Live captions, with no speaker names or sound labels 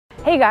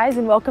Hey guys,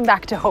 and welcome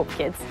back to Hope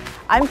Kids.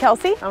 I'm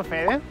Kelsey. I'm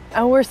Fabian.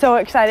 And we're so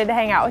excited to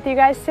hang out with you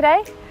guys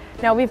today.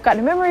 Now we've got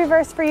a memory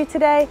verse for you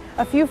today,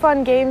 a few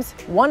fun games.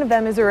 One of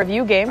them is a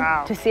review game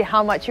to see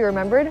how much you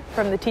remembered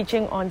from the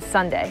teaching on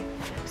Sunday.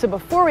 So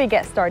before we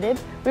get started,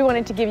 we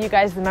wanted to give you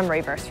guys the memory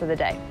verse for the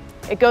day.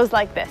 It goes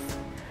like this.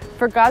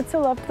 For God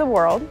so loved the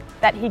world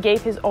that he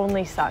gave his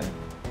only son.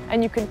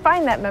 And you can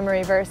find that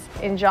memory verse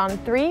in John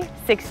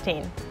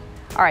 3:16.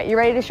 All right, you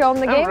ready to show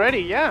them the game? I'm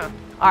ready, yeah.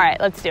 All right,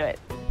 let's do it.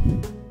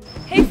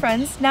 Hey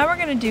friends, now we're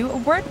going to do a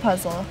word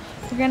puzzle.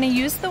 We're going to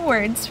use the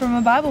words from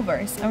a Bible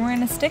verse and we're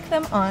going to stick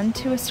them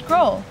onto a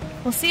scroll.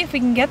 We'll see if we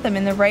can get them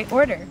in the right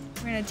order.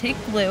 We're going to take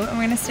glue and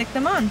we're going to stick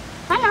them on.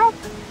 Hello,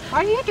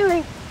 what are you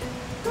doing?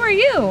 Who are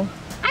you?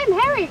 I'm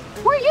Harry.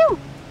 Who are you?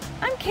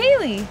 I'm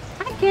Kaylee.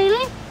 Hi,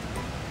 Kaylee.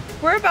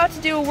 We're about to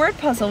do a word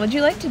puzzle. Would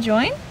you like to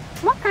join?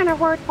 What kind of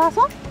word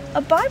puzzle?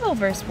 A Bible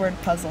verse word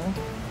puzzle.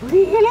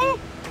 Really?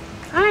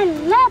 I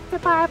love the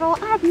Bible.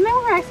 I've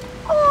memorized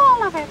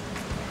all of it.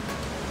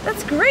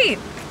 That's great.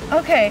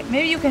 Okay,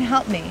 maybe you can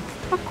help me.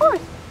 Of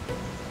course.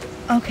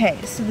 Okay,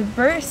 so the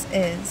verse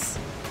is,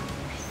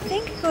 I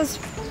think it goes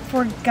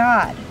for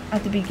God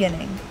at the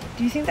beginning.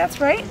 Do you think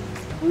that's right?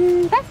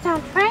 That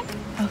sounds right.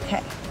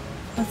 Okay,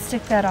 let's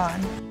stick that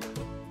on.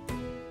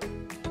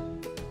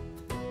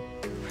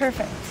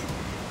 Perfect.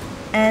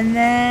 And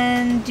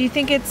then, do you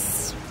think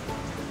it's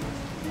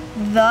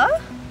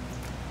the?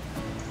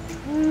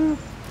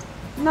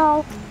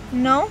 No.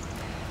 No?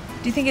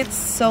 Do you think it's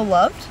so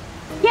loved?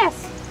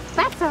 Yes,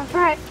 that sounds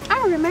right.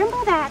 I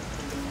remember that.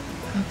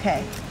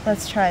 Okay,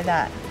 let's try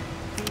that.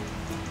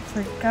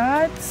 For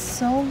God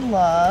so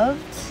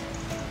loved.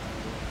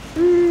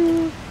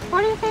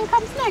 What do you think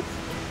comes next?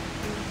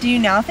 Do you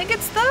now think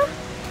it's the?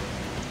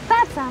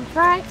 That sounds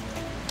right.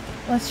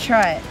 Let's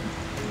try it.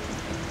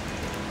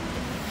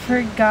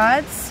 For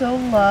God so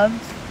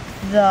loved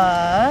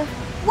the...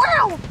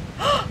 Wow!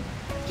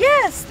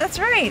 Yes, that's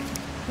right.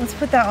 Let's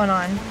put that one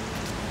on.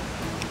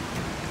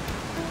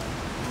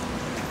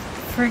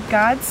 For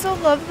God so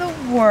loved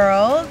the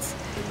world,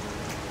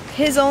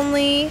 his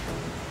only...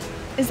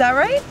 Is that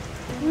right?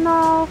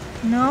 No.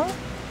 No?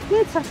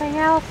 Need something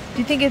else. Do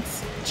you think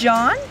it's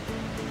John?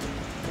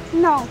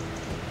 No.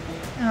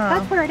 Oh.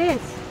 That's where it is.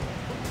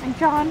 And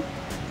John.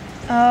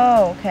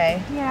 Oh,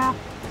 okay. Yeah.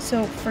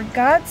 So, for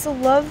God so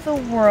loved the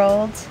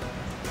world,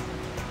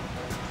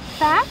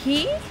 That?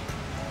 he?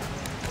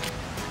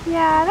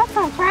 Yeah, that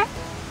sounds right.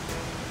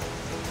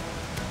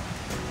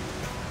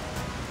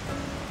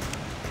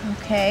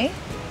 Okay.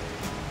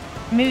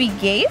 Maybe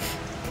gave?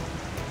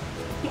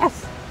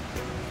 Yes.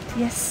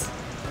 Yes.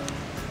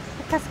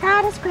 Because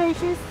God is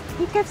gracious.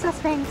 He gives us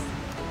things.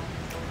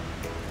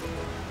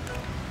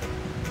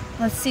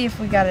 Let's see if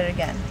we got it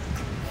again.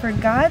 For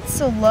God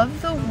so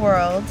loved the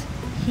world,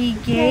 he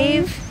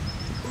gave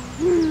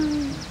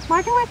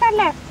What do we got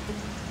left?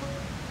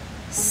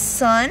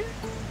 Son,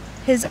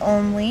 his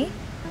only,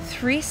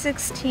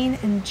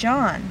 3:16, and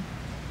John.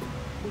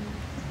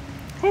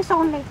 His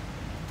only.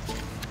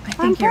 I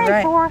think you're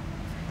right. 4.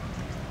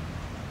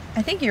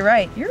 I think you're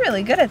right. You're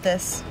really good at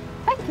this.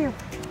 Thank you.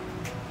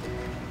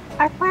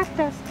 I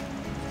practiced.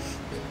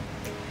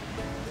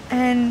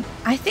 And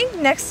I think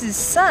next is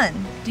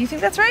son. Do you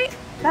think that's right?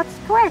 That's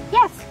correct,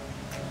 yes.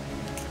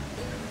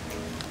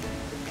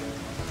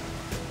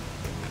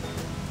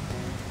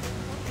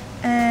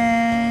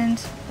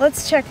 And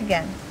let's check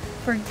again.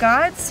 For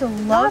God so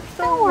loved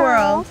the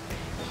world,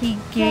 he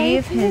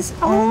gave his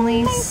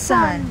only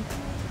son.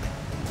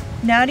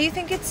 Now do you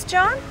think it's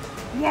John?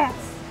 Yes.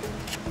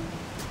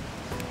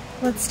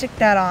 Let's stick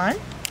that on.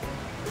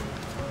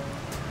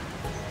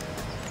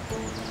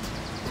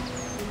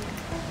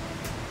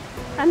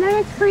 And then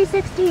it's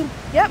 3:16.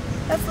 Yep,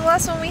 that's the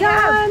last one we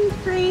have. John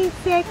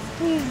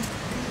 3:16.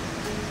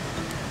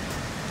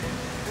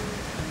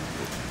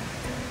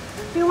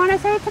 Do you want to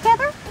say it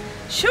together?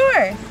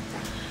 Sure.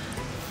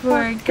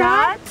 For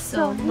God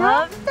so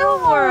loved the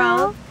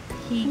world,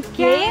 he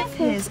gave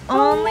his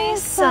only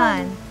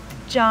son.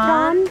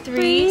 John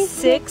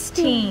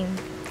 3:16.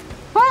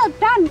 Well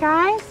done,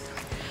 guys.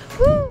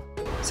 Woo!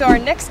 So our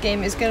next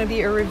game is going to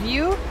be a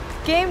review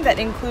game that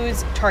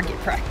includes target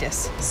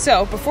practice.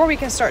 So before we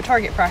can start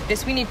target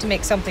practice, we need to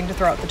make something to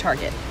throw out the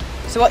target.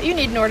 So what you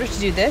need in order to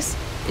do this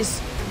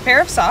is a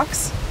pair of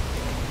socks,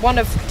 one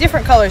of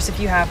different colors if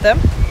you have them,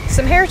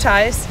 some hair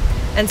ties,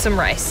 and some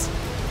rice.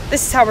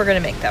 This is how we're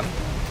going to make them.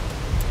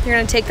 You're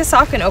going to take the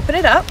sock and open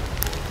it up,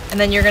 and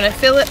then you're going to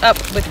fill it up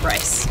with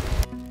rice.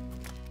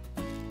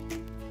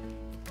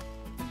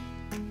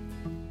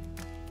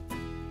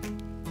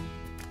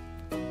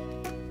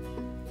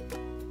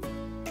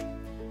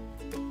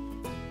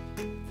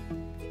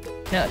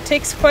 Now it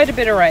takes quite a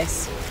bit of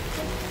rice,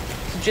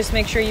 so just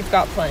make sure you've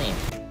got plenty.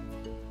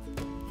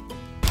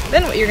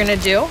 Then what you're going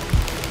to do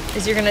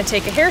is you're going to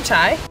take a hair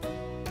tie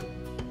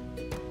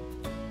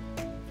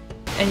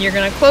and you're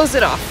going to close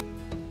it off.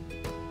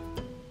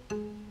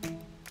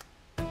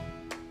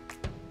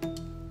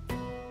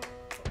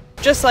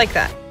 Just like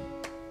that.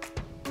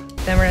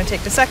 Then we're going to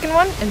take the second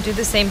one and do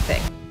the same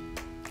thing.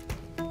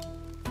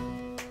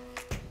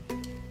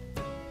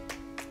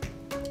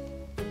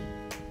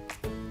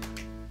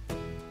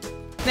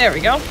 There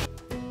we go.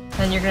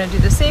 Then you're gonna do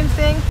the same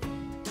thing.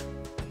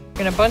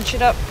 You're gonna bunch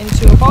it up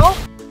into a ball.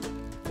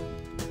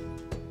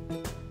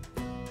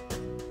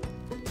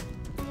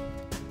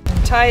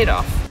 And tie it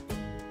off.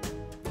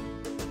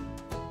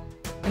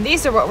 And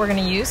these are what we're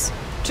gonna use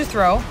to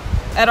throw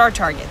at our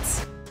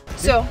targets.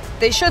 So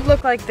they should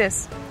look like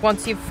this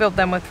once you've filled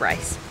them with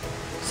rice.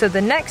 So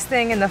the next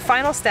thing and the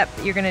final step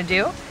that you're gonna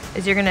do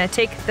is you're gonna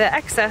take the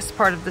excess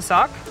part of the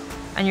sock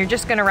and you're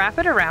just gonna wrap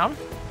it around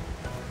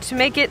to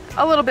make it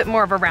a little bit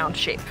more of a round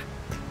shape.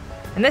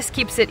 And this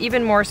keeps it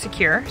even more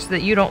secure so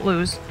that you don't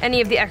lose any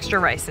of the extra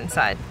rice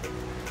inside.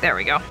 There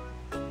we go.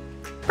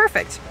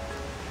 Perfect.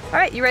 All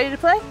right, you ready to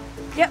play?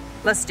 Yep,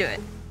 let's do it.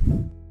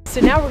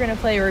 So now we're gonna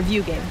play a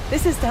review game.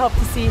 This is to help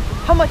to see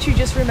how much you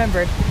just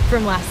remembered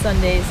from last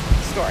Sunday's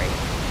story.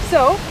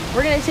 So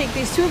we're gonna take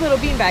these two little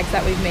bean bags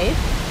that we've made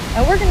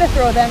and we're gonna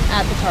throw them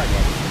at the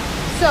target.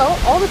 So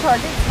all the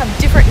targets have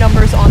different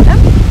numbers on them.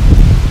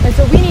 And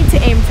so we need to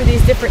aim for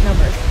these different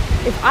numbers.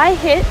 If I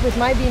hit with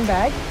my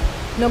beanbag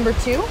number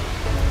 2,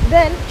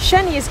 then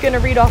Sheni is going to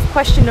read off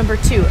question number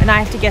 2 and I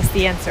have to guess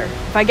the answer.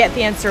 If I get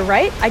the answer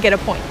right, I get a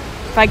point.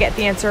 If I get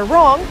the answer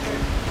wrong,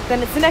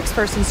 then it's the next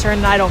person's turn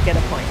and I don't get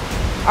a point.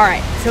 All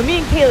right, so me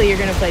and Kaylee are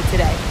going to play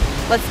today.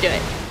 Let's do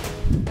it.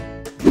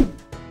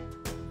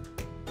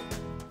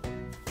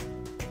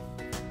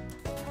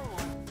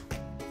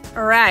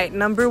 All right,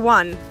 number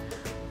 1.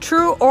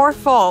 True or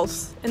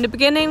false? In the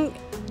beginning,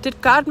 did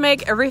God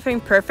make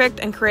everything perfect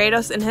and create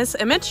us in His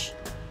image?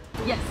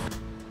 Yes.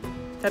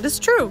 That is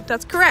true.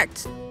 That's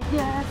correct.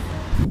 Yes.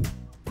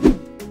 6.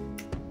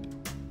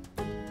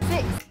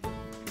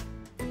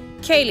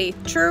 Kaylee,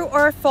 true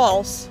or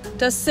false?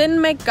 Does sin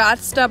make God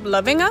stop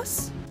loving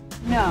us?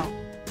 No,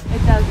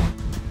 it doesn't.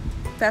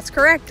 That's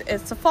correct.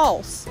 It's a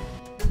false.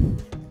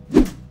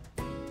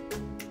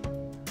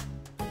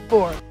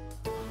 4.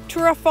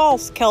 True or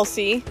false,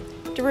 Kelsey?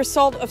 The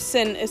result of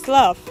sin is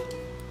love.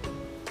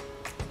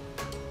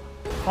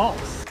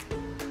 False.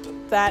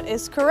 That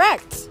is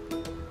correct.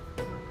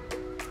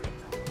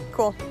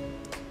 Cool.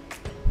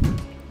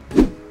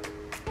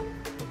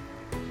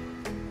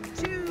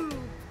 2.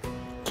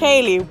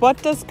 Kaylee,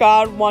 what does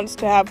God wants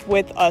to have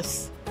with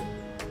us?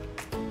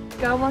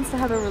 God wants to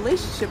have a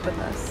relationship with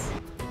us.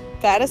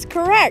 That is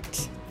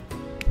correct.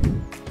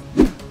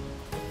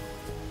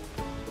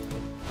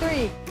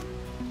 3.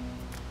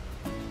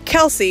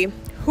 Kelsey,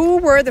 who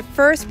were the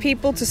first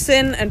people to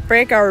sin and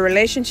break our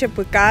relationship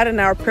with God in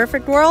our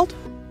perfect world?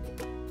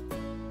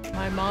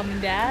 My mom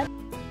and dad.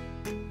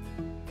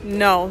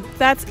 No,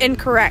 that's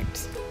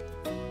incorrect.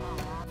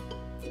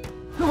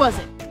 Who was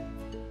it?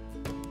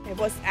 It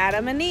was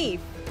Adam and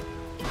Eve.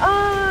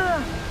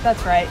 Ah,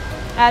 that's right.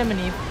 Adam and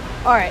Eve.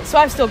 All right, so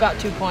I've still got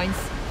 2 points.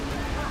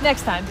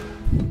 Next time.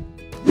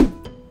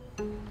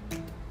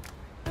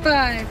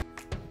 5.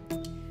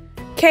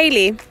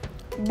 Kaylee,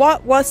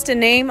 what was the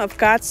name of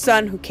God's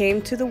son who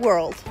came to the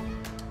world?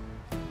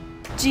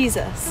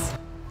 Jesus.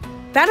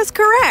 That is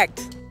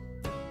correct.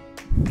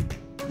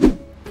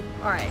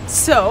 All right,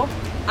 so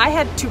I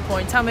had 2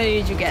 points. How many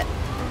did you get?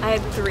 I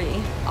had 3.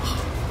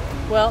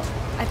 Well,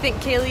 I think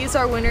Kaylee is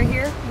our winner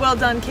here. Well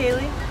done,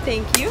 Kaylee.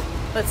 Thank you.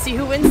 Let's see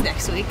who wins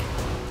next week.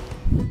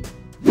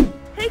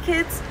 Hey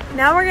kids,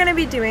 now we're going to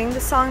be doing the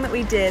song that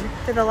we did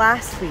for the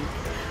last week.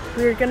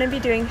 We're going to be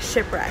doing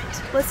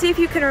Shipwrecked. Let's see if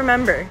you can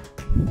remember.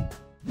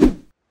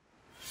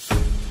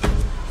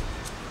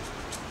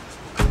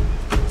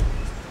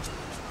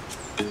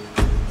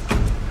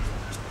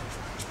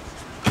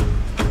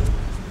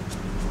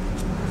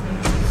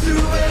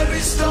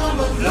 Storm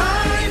of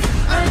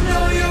life, I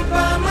know you're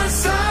by my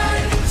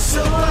side,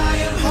 so I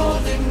am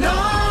holding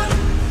on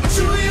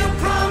to your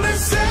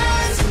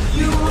promises.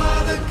 You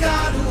are the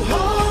God who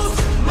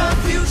holds my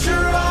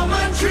future, all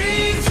my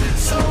dreams,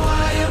 so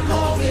I am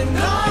holding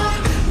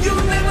on. You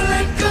never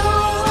let go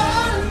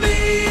of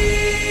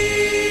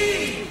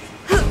me.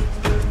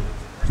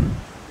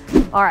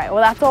 All right,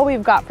 well, that's all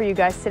we've got for you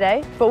guys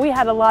today, but we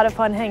had a lot of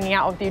fun hanging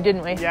out with you,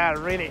 didn't we? Yeah,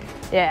 really.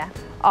 Yeah,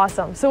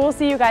 awesome. So we'll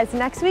see you guys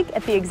next week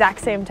at the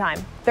exact same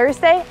time,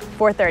 Thursday,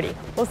 4:30.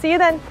 We'll see you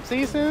then. See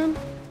you soon.